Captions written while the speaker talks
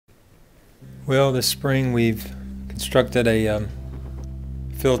Well, this spring we've constructed a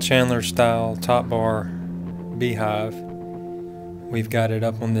Phil Chandler style top bar beehive. We've got it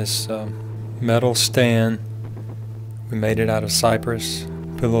up on this metal stand. We made it out of cypress,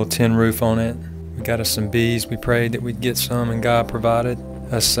 put a little tin roof on it. We got us some bees. We prayed that we'd get some, and God provided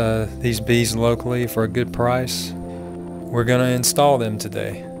us these bees locally for a good price. We're gonna install them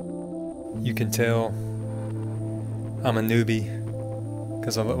today. You can tell I'm a newbie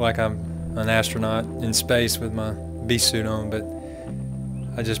because I look like I'm an astronaut in space with my bee suit on, but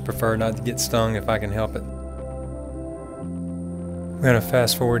I just prefer not to get stung if I can help it. We're gonna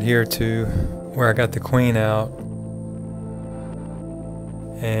fast forward here to where I got the queen out,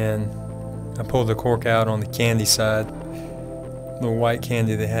 and I pulled the cork out on the candy side, little white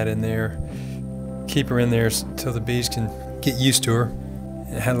candy they had in there. Keep her in there until the bees can get used to her.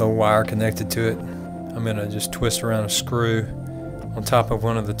 It had a little wire connected to it. I'm gonna just twist around a screw on top of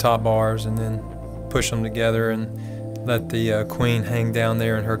one of the top bars and then push them together and let the queen hang down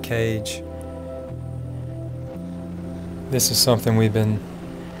there in her cage. This is something we've been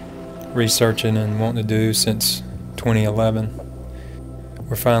researching and wanting to do since 2011.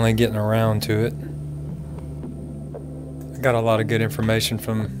 We're finally getting around to it. I got a lot of good information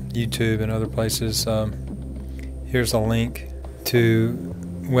from YouTube and other places. Here's a link to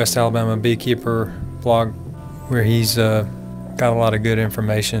West Alabama Beekeeper blog where he's got a lot of good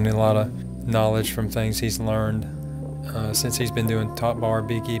information and a lot of knowledge from things he's learned since he's been doing top bar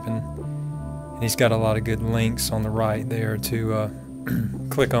beekeeping. And he's got a lot of good links on the right there to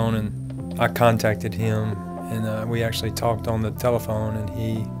click on, and I contacted him, and we actually talked on the telephone, and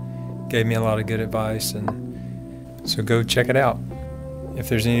he gave me a lot of good advice. And so go check it out. If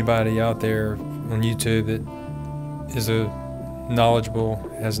there's anybody out there on YouTube that is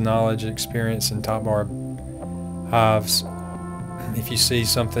has knowledge, experience in top bar hives, if you see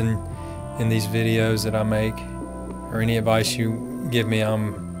something in these videos that I make or any advice you give me,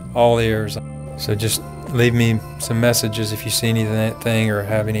 I'm all ears. So just leave me some messages if you see anything or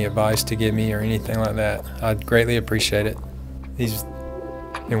have any advice to give me or anything like that. I'd greatly appreciate it.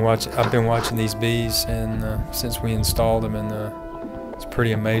 I've been watching these bees and since we installed them, and it's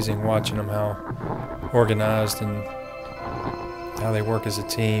pretty amazing watching them, how organized and how they work as a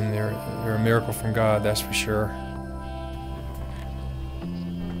team. They're a miracle from God, that's for sure.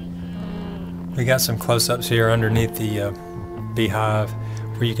 We got some close-ups here underneath the beehive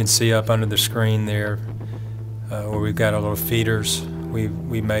where you can see up under the screen there where we've got our little feeders.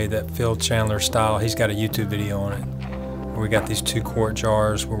 We made that Phil Chandler style. He's got a YouTube video on it where we got these 2-quart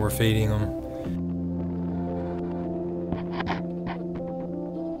jars where we're feeding them.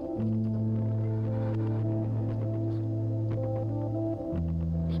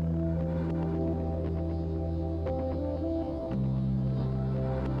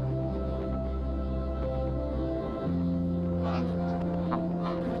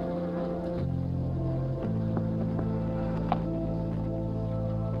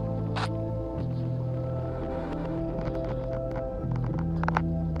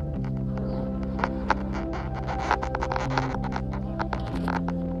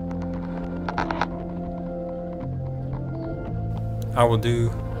 I will do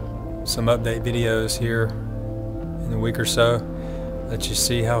some update videos here in a week or so, let you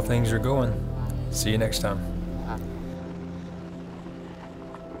see how things are going. See you next time.